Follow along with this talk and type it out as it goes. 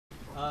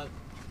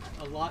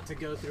A lot to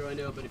go through, I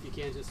know, but if you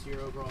can, just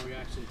your overall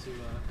reaction to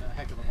a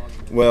heck of a ball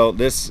game. Well,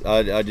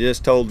 I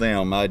just told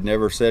them I'd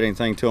never said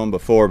anything to them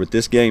before, but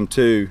this game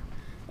too,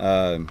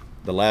 the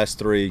last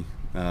three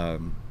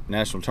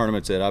national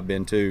tournaments that I've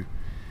been to,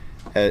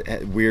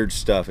 weird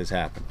stuff has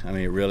happened. I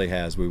mean, it really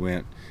has. We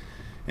went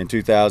in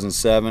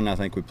 2007. I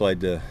think we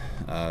played the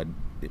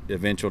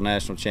eventual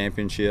national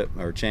championship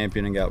or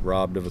champion and got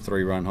robbed of a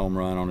 3-run home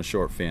run on a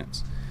short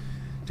fence.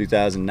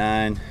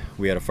 2009,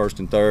 we had a first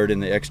and third in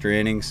the extra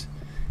innings.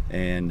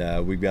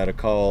 And we've got a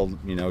call,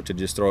 to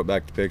just throw it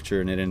back to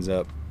pitcher, and it ends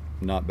up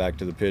not back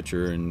to the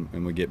pitcher, and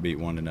we get beat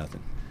 1-0.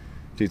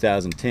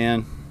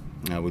 2010,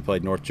 we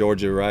played North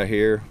Georgia right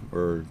here,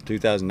 or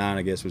 2009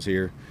 I guess was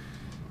here,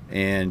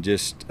 and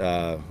just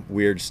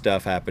weird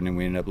stuff happened, and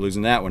we ended up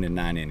losing that one in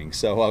 9 innings.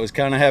 So I was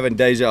kind of having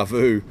deja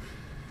vu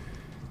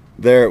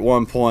there at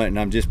one point, and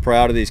I'm just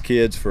proud of these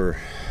kids for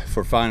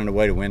finding a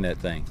way to win that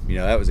thing.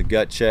 That was a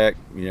gut check.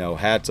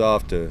 Hats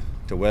off to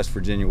West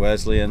Virginia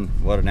Wesleyan.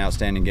 What an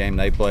outstanding game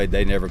they played.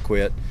 They never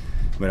quit,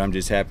 but I'm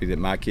just happy that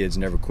my kids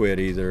never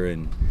quit either.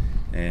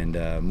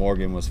 And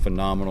Morgan was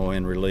phenomenal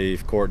in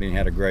relief. Courtney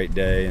had a great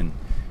day,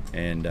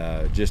 and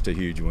just a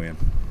huge win.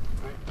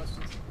 All right,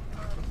 questions?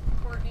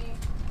 Courtney,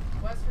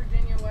 West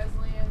Virginia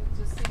Wesleyan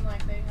just seemed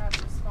like they had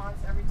a response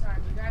every time.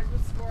 You guys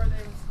would score,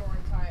 they would score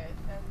and tie it.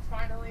 And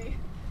finally,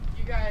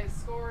 you guys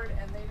scored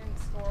and they didn't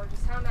score.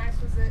 Just how nice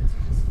was it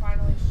to just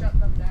finally shut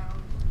them down?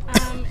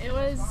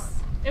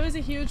 It was a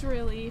huge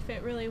relief.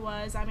 It really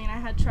was. I mean, I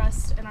had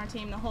trust in our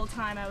team the whole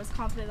time. I was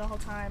confident the whole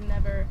time,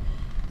 never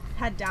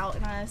had doubt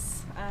in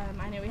us.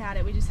 I knew we had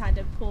it. We just had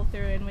to pull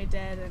through, and we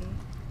did, and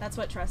that's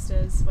what trust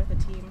is with a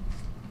team.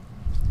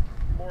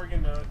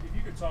 Morgan, if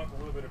you could talk a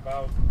little bit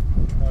about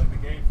the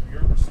game from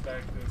your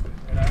perspective,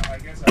 and I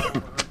guess I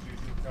overheard you as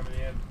you were coming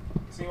in.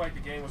 It seemed like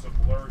the game was a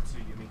blur to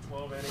you. I mean,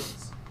 12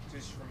 innings,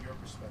 just from your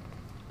perspective.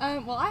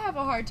 Well, I have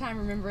a hard time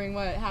remembering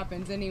what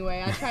happens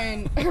anyway. I try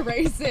and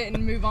erase it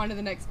and move on to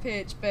the next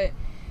pitch. But,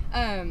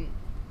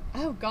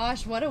 oh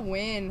gosh, what a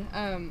win.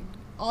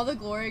 All the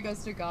glory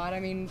goes to God.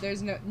 I mean,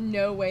 there's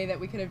no way that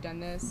we could have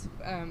done this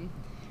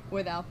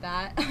without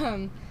that.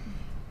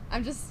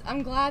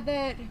 I'm glad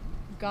that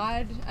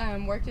God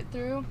worked it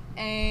through,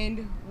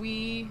 and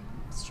we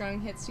strung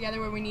hits together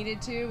where we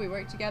needed to. We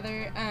worked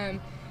together.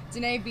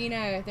 Danae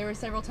Bina, there were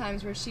several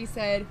times where she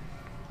said,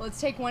 let's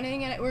take one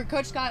inning where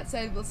Coach Scott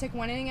said, let's take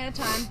one inning at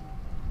a time.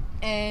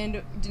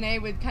 And Danae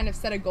would kind of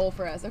set a goal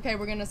for us. Okay,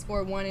 we're going to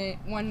score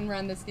one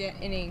run this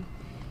inning.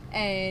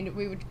 And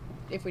we would,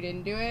 if we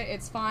didn't do it,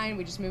 it's fine.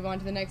 We just move on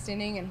to the next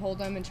inning and hold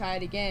them and try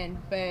it again.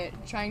 But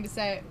trying to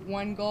set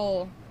one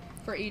goal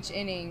for each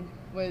inning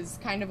was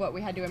kind of what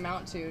we had to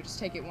amount to. Just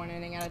take it one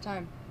inning at a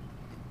time.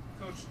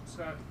 Coach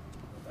Scott,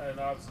 and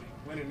obviously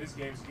winning this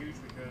game is huge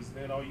because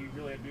then all you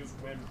really have to do is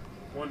win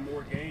one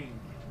more game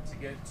to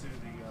get to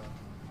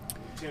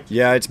the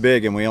Yeah, it's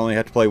big, and we only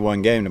have to play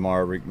one game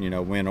tomorrow,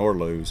 win or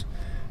lose.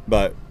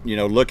 But,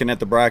 looking at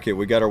the bracket,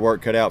 we got our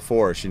work cut out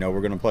for us.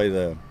 We're going to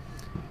play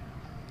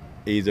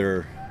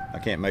I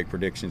can't make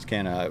predictions,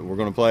 can I? We're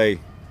going to play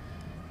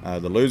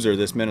the loser of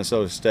this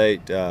Minnesota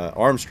State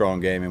Armstrong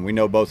game, and we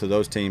know both of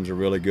those teams are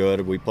really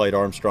good. We played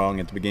Armstrong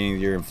at the beginning of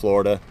the year in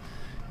Florida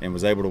and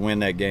was able to win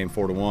that game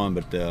 4-1,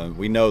 but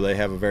we know they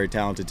have a very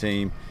talented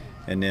team,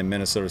 and then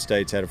Minnesota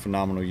State's had a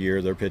phenomenal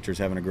year. Their pitcher's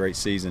having a great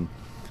season.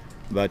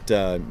 But,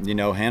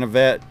 Hannah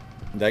Vett,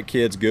 that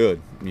kid's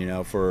good,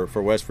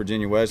 for West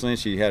Virginia Wesleyan.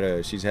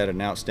 She's had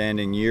an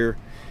outstanding year.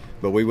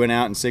 But we went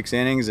out in 6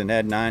 innings and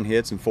had 9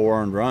 hits and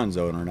 4 earned runs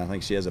on her, and I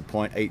think she has a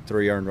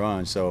 .83 earned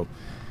run. So,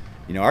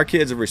 our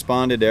kids have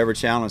responded to every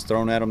challenge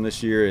thrown at them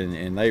this year,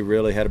 and they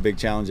really had a big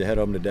challenge ahead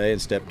of them today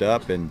and stepped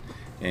up. And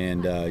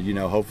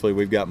hopefully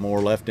we've got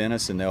more left in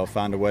us, and they'll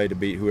find a way to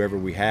beat whoever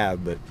we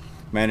have. But,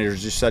 man,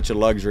 it's just such a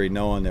luxury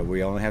knowing that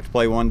we only have to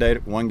play one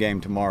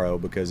game tomorrow,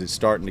 because it's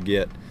starting to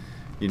get,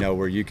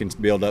 where you can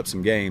build up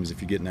some games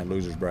if you get in that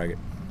loser's bracket.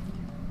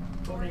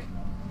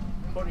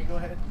 Courtney, go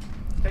ahead.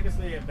 Take us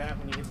to the at-bat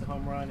when you hit the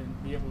home run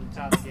and be able to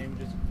tie the game,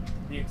 just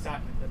the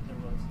excitement that there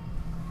was.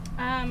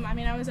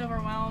 I was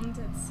overwhelmed.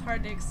 It's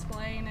hard to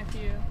explain if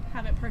you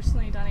haven't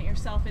personally done it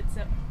yourself. It's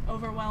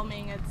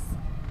overwhelming. It's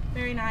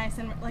very nice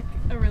and like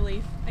a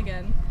relief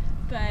again.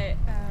 But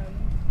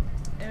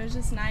it was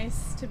just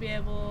nice to be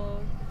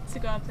able to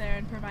go up there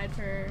and provide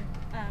for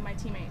my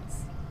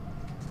teammates.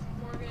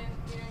 Morgan,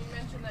 you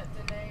mentioned that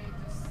Danae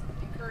just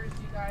encouraged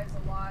you guys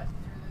a lot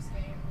through this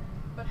game.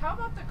 But how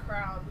about the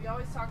crowd? We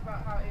always talk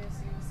about how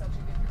ASU is such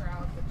a good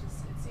crowd, but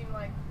it seemed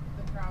like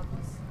the crowd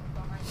was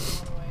behind you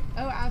all the way.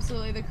 Oh,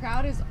 absolutely. The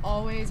crowd is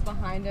always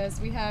behind us.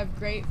 We have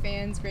great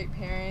fans, great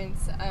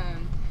parents,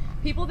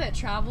 people that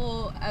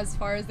travel as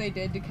far as they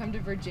did to come to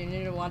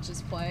Virginia to watch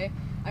us play.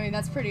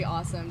 That's pretty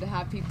awesome to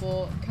have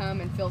people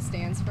come and fill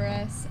stands for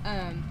us.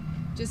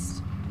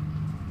 Just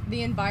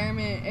the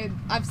environment,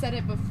 I've said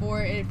it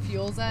before, it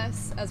fuels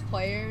us as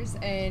players,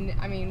 and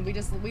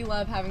we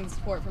love having the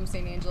support from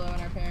St. Angelo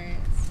and our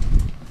parents.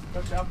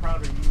 Coach, how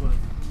proud are you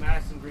of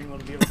Madison being able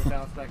to be able to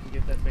bounce back and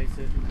get that base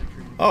hit in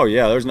victory? Oh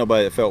yeah, there's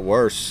nobody that felt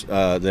worse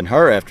than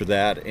her after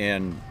that,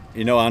 and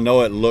you know, I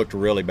know it looked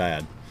really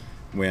bad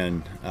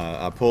when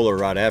I pull her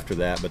right after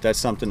that, but that's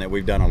something that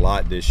we've done a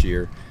lot this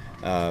year.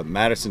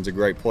 Madison's a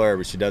great player,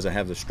 but she doesn't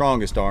have the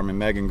strongest arm, and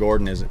Megan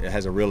Gordon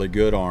has a really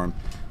good arm.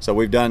 So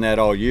we've done that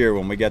all year.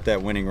 When we got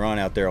that winning run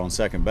out there on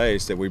second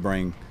base, that we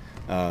bring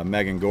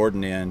Megan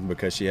Gordon in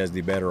because she has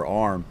the better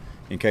arm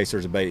in case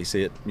there's a base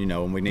hit, you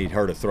know, and we need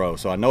her to throw.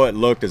 So I know it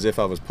looked as if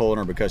I was pulling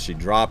her because she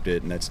dropped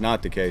it, and that's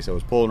not the case. I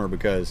was pulling her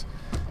because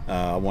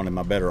I wanted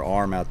my better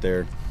arm out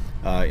there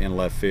in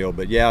left field.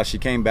 But yeah, she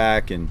came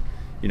back, and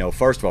you know,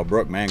 first of all,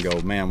 Brooke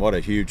Mango, man, what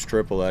a huge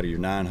triple out of your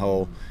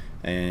 9-hole.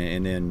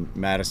 And then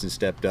Madison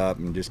stepped up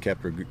and just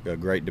kept a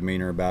great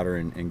demeanor about her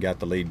and got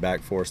the lead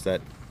back for us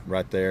that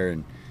right there.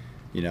 And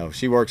you know,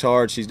 she works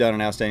hard. She's done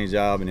an outstanding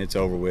job, and it's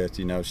over with.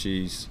 You know,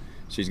 she's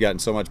gotten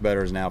so much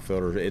better as an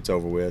outfielder. It's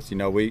over with. You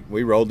know, we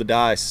rolled the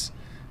dice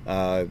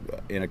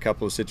in a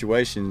couple of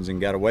situations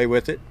and got away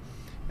with it,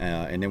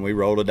 and then we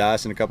rolled the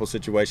dice in a couple of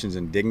situations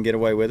and didn't get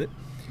away with it.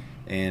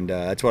 And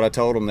that's what I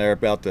told them there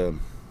about the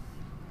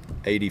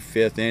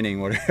 85th inning,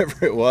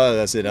 whatever it was.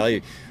 I said,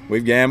 hey,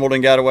 we've gambled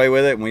and got away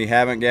with it, and we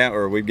haven't gambled,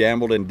 or we've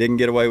gambled and didn't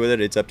get away with it.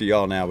 It's up to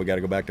y'all now. We got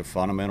to go back to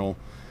fundamental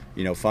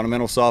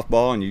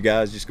softball, and you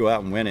guys just go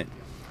out and win it.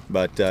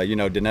 But you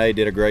know, Danae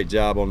did a great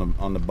job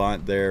on the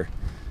bunt there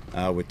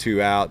with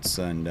 2 outs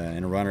and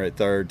a runner at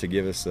third to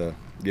give us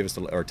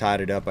or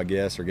tied it up, I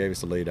guess, or gave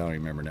us the lead. I don't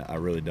even remember now. I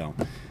really don't.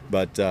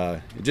 But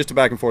just a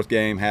back and forth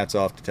game. Hats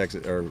off to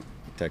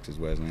Texas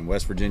Wesleyan,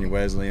 West Virginia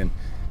Wesleyan,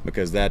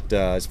 because that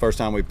it's the first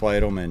time we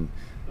played them, and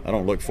I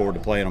don't look forward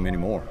to playing them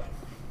anymore.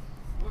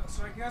 Well,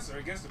 so I guess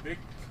the big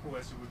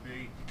question would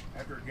be,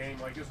 after a game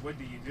like this, what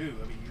do you do?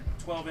 I mean, you're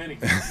 12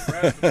 innings. You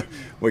rest,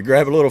 we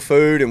grab a little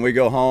food and we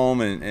go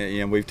home, and you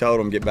know, we've told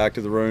them get back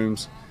to the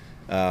rooms,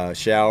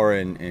 shower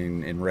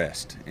and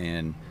rest.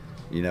 And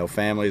you know,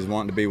 families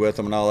wanting to be with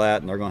them and all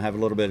that, and they're going to have a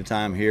little bit of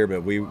time here,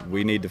 but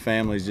we need the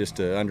families just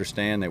to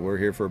understand that we're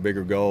here for a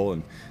bigger goal,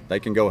 and they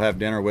can go have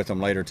dinner with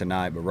them later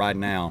tonight. But right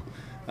now,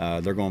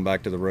 they're going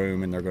back to the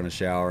room, and they're going to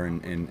shower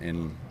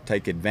and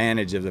take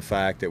advantage of the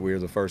fact that we're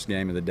the first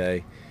game of the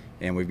day,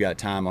 and we've got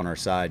time on our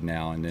side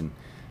now. And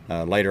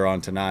then later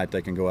on tonight,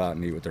 they can go out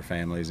and eat with their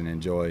families and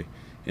enjoy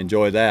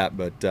that.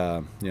 But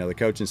you know, the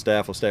coaching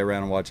staff will stay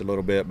around and watch a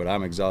little bit, but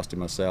I'm exhausted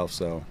myself,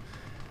 so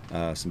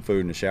some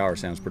food and a shower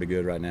sounds pretty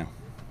good right now.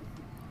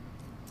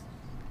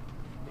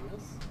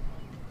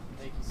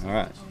 Thank you so All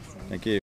right. much. Thank you.